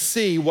you to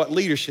see what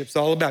leadership's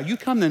all about. You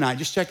come tonight,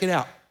 just check it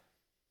out.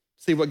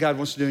 See what God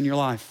wants to do in your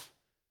life.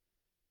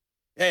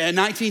 At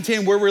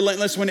 1910, we're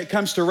relentless when it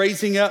comes to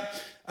raising up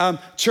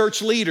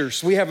church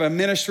leaders. We have a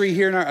ministry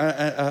here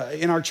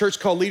in our church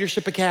called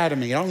Leadership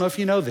Academy. I don't know if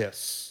you know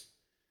this,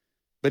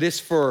 but it's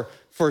for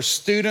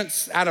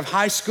students out of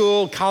high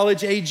school,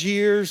 college age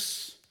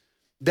years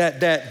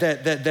that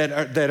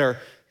are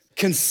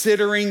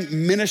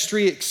considering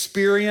ministry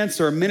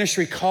experience or a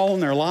ministry call in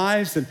their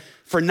lives. And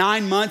for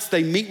 9 months,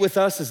 they meet with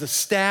us as a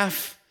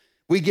staff.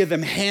 We give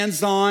them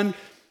hands-on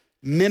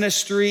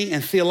ministry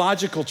and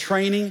theological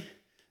training.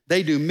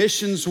 They do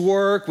missions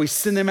work. We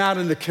send them out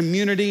in the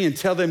community and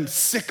tell them,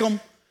 sick them.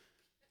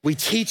 We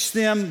teach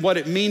them what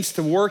it means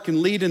to work and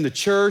lead in the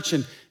church,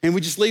 and we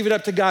just leave it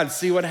up to God to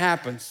see what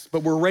happens.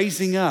 But we're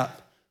raising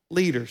up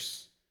leaders.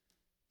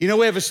 You know,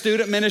 we have a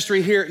student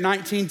ministry here at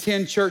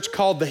 1910 Church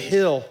called The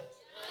Hill.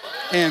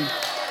 And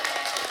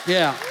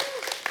yeah,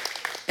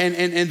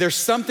 and there's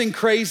something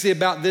crazy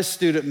about this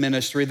student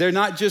ministry. They're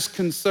not just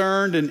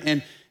concerned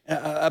and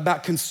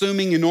about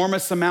consuming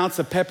enormous amounts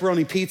of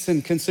pepperoni pizza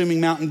and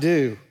consuming Mountain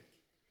Dew.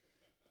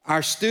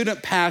 Our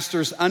student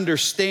pastors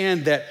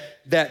understand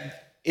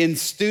that in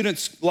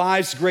students'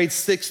 lives, grades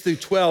 6 through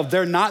 12,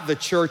 they're not the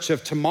church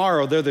of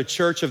tomorrow, they're the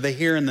church of the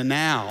here and the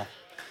now.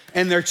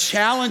 And they're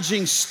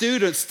challenging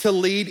students to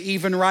lead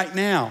even right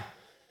now.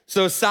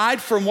 So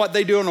aside from what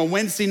they do on a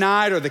Wednesday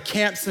night or the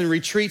camps and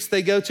retreats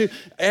they go to,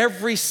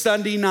 every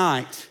Sunday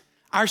night,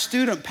 our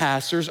student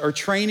pastors are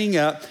training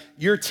up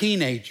your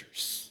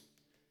teenagers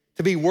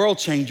to be world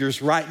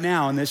changers right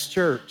now in this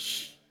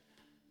church.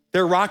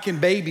 They're rocking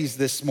babies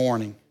this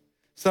morning.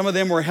 Some of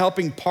them were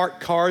helping park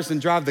cars and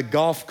drive the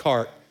golf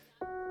cart.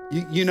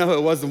 You know who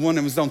it was, the one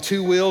that was on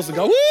 2 wheels and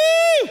go,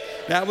 woo!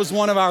 That was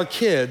one of our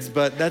kids,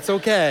 but that's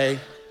okay.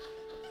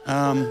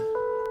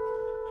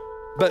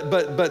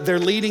 But they're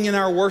leading in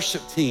our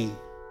worship team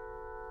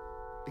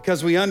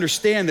because we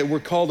understand that we're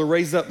called to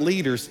raise up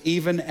leaders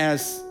even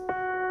as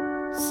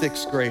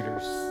 6th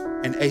graders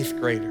and 8th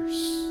graders.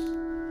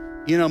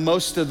 You know,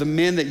 most of the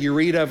men that you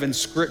read of in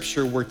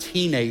Scripture were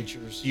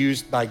teenagers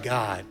used by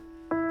God.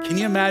 Can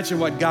you imagine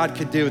what God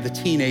could do with a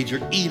teenager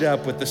eat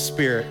up with the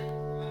Spirit?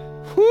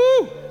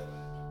 Whoo!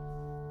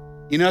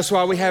 You know, that's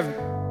why we have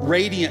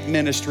Radiant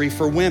Ministry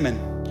for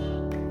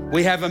women.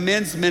 We have a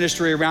men's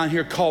ministry around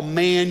here called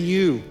Man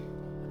U.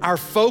 Our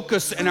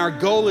focus and our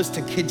goal is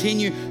to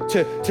continue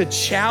to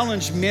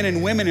challenge men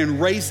and women and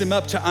raise them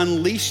up, to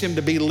unleash them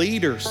to be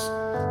leaders.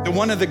 And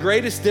one of the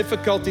greatest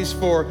difficulties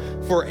for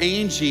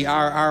Angie,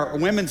 our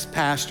women's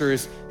pastor,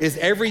 is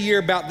every year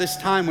about this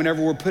time,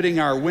 whenever we're putting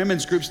our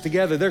women's groups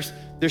together,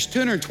 there's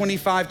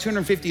 225,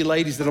 250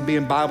 ladies that'll be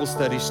in Bible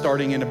studies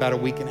starting in about a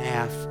week and a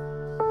half.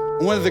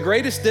 One of the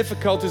greatest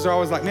difficulties are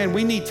always like, man,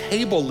 we need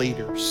table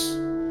leaders.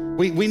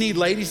 We need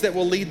ladies that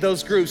will lead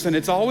those groups. And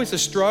it's always a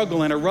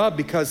struggle and a rub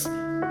because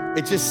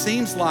it just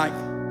seems like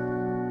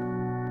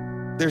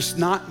there's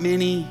not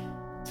many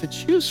to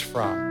choose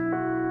from.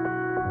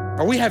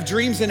 Or we have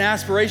dreams and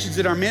aspirations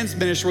in our men's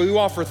ministry. We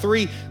offer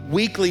 3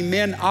 weekly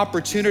men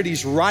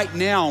opportunities right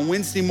now on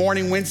Wednesday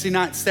morning, Wednesday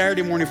night,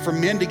 Saturday morning for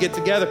men to get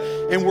together.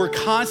 And we're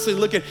constantly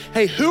looking,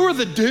 hey, who are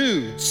the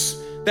dudes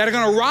that are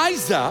gonna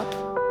rise up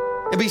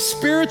and be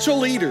spiritual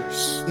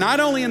leaders, not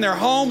only in their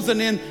homes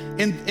and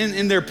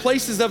in their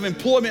places of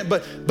employment,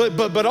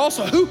 but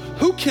also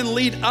who can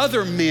lead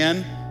other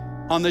men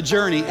on the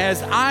journey?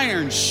 As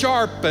iron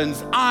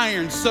sharpens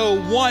iron, so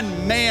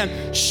one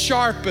man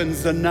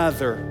sharpens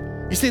another.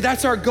 You see,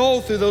 that's our goal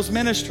through those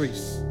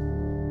ministries.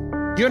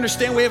 You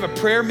understand we have a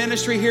prayer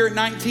ministry here at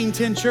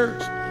 1910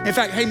 Church? In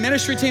fact, hey,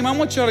 ministry team, I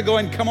want y'all to go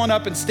ahead and come on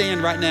up and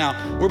stand right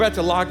now. We're about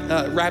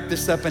to wrap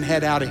this up and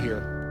head out of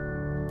here.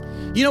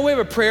 You know, we have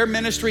a prayer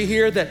ministry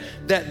here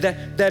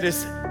that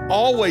is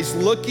always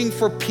looking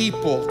for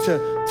people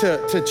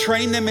to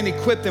train them and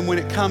equip them when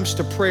it comes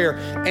to prayer.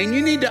 And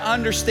you need to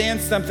understand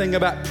something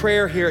about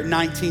prayer here at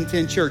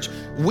 1910 Church.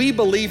 We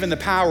believe in the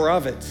power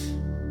of it.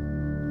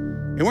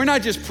 And we're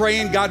not just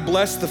praying, God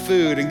bless the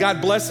food and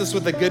God bless us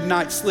with a good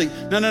night's sleep.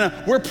 No.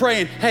 We're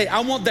praying, hey, I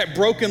want that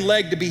broken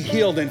leg to be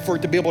healed and for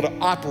it to be able to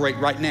operate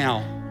right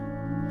now.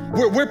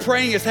 We're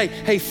praying is,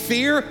 hey,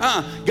 fear,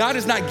 God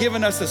has not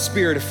given us a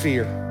spirit of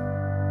fear.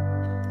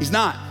 He's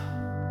not.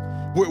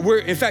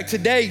 In fact,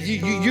 today,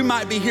 you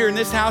might be here in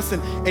this house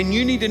and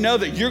you need to know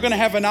that you're gonna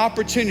have an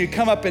opportunity to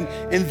come up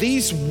and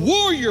these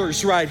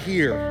warriors right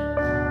here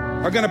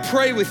are gonna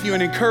pray with you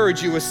and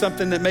encourage you with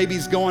something that maybe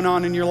is going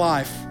on in your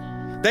life.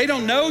 They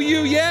don't know you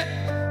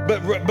yet,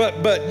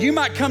 But you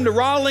might come to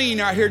Raleigh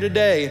right here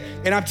today,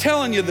 and I'm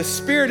telling you, the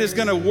Spirit is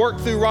gonna work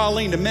through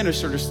Raleigh to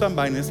minister to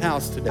somebody in this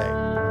house today.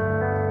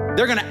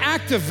 They're gonna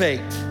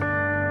activate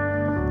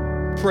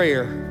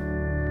prayer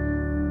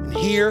and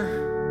here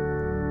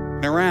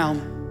and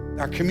around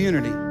our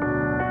community.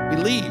 We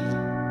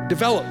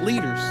develop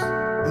leaders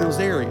in those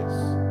areas.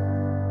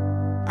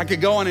 I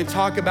could go on and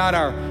talk about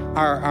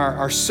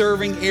our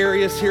serving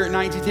areas here at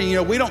 1910. You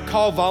know, we don't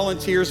call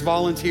volunteers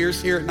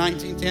here at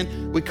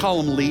 1910. We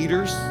call them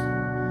leaders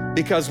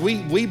because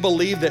we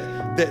believe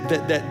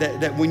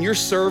that when you're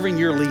serving,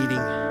 you're leading.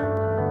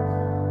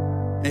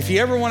 And if you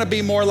ever want to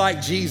be more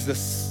like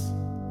Jesus,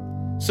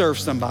 serve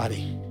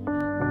somebody.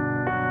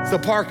 So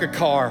park a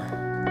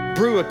car,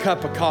 brew a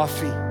cup of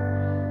coffee,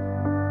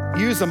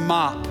 use a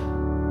mop,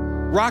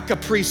 rock a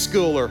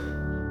preschooler,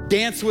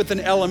 dance with an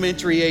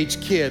elementary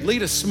age kid,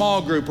 lead a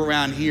small group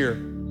around here.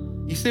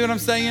 You see what I'm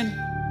saying?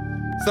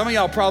 Some of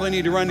y'all probably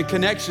need to run to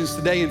Connections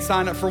today and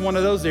sign up for one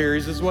of those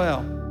areas as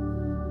well.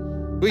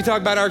 We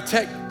talk about our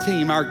tech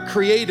team, our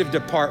creative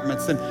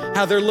departments, and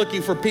how they're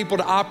looking for people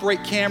to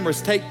operate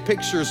cameras, take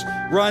pictures,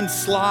 run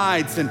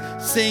slides, and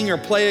sing or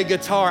play a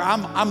guitar.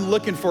 I'm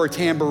looking for a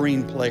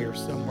tambourine player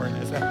somewhere in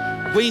this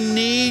house. We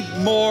need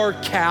more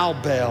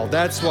cowbell.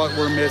 That's what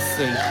we're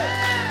missing.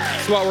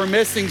 That's what we're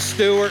missing,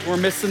 Stuart. We're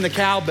missing the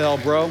cowbell,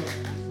 bro.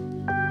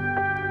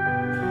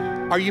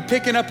 Are you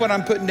picking up what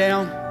I'm putting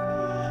down?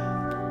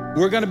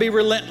 We're gonna be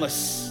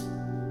relentless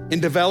in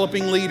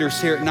developing leaders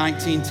here at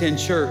 1910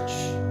 Church.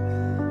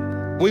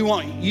 We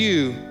want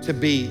you to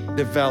be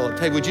developed.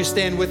 Hey, would you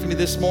stand with me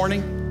this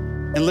morning?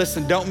 And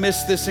listen, don't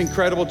miss this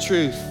incredible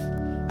truth.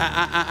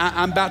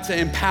 I'm about to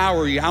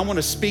empower you. I want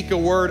to speak a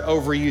word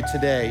over you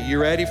today. You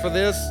ready for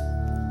this?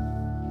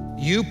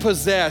 You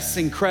possess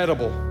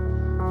incredible,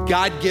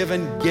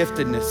 God-given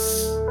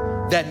giftedness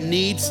that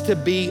needs to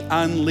be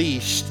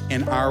unleashed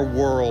in our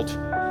world.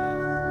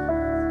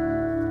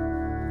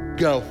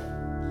 Go.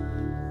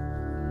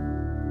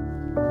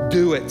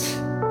 Do it.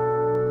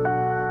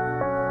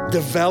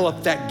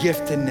 Develop that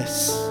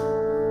giftedness.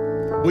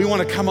 We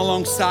want to come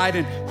alongside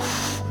and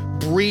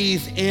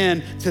breathe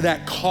in to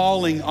that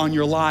calling on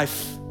your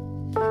life.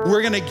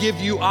 We're going to give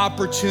you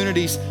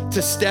opportunities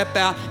to step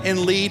out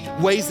and lead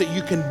ways that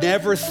you can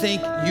never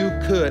think you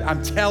could.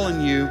 I'm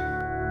telling you,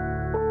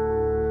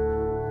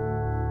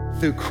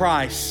 through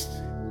Christ,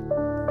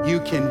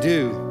 you can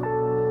do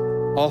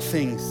all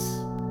things.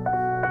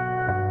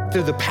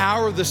 Through the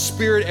power of the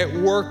Spirit at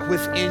work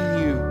within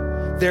you,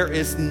 there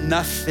is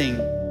nothing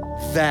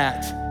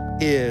that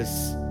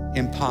is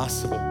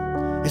impossible.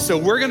 And so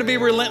we're gonna be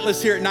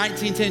relentless here at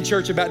 1910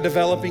 Church about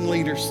developing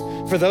leaders.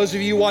 For those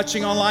of you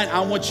watching online, I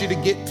want you to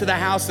get to the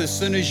house as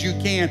soon as you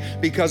can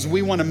because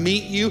we wanna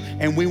meet you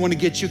and we wanna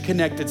get you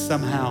connected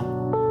somehow.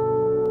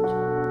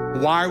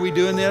 Why are we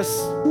doing this?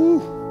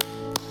 Woo.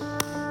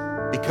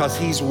 Because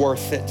He's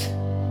worth it.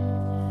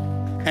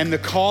 And the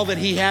call that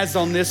He has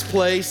on this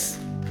place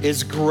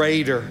is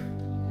greater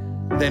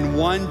than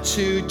 1,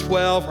 2,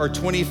 12, or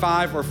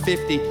 25, or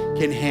 50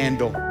 can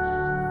handle.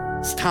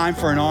 It's time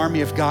for an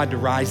army of God to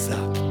rise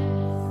up.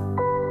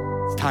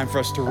 It's time for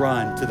us to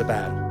run to the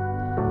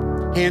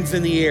battle. Hands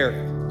in the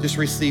air, just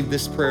receive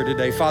this prayer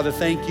today. Father,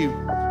 thank you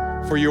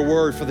for your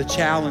word, for the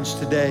challenge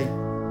today.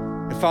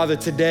 And Father,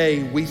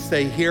 today we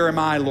say, here am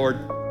I, Lord,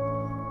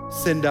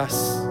 send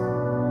us.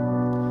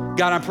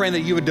 God, I'm praying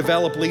that you would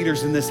develop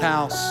leaders in this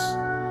house.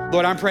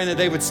 Lord, I'm praying that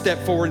they would step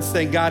forward and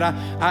say, God,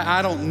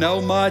 I don't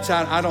know much.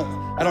 I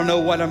don't know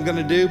what I'm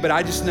gonna do, but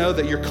I just know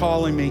that you're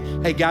calling me.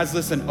 Hey guys,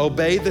 listen,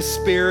 obey the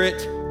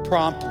Spirit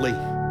promptly.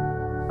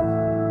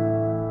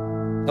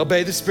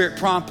 Obey the Spirit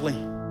promptly.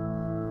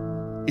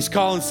 He's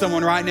calling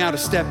someone right now to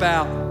step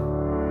out,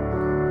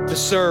 to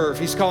serve.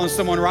 He's calling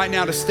someone right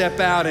now to step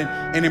out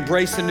and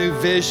embrace a new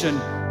vision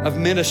of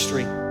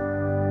ministry.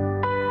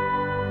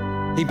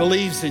 He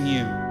believes in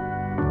you.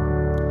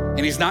 And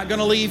He's not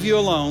gonna leave you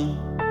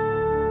alone,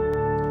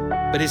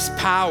 but His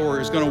power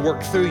is gonna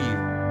work through you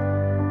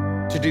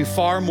to do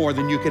far more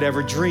than you could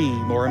ever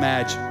dream or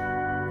imagine.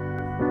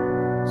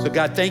 So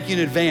God, thank you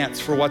in advance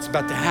for what's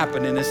about to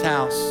happen in this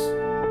house.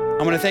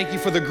 I wanna thank you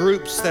for the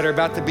groups that are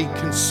about to be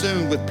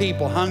consumed with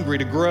people hungry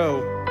to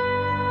grow.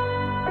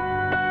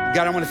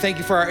 God, I wanna thank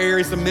you for our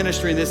areas of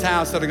ministry in this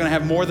house that are gonna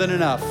have more than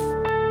enough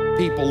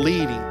people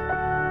leading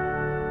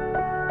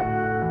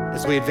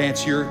as we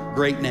advance your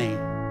great name.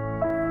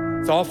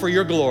 It's all for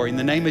your glory. In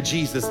the name of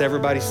Jesus,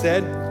 everybody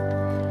said,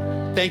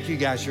 thank you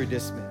guys, you're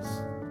dismissed.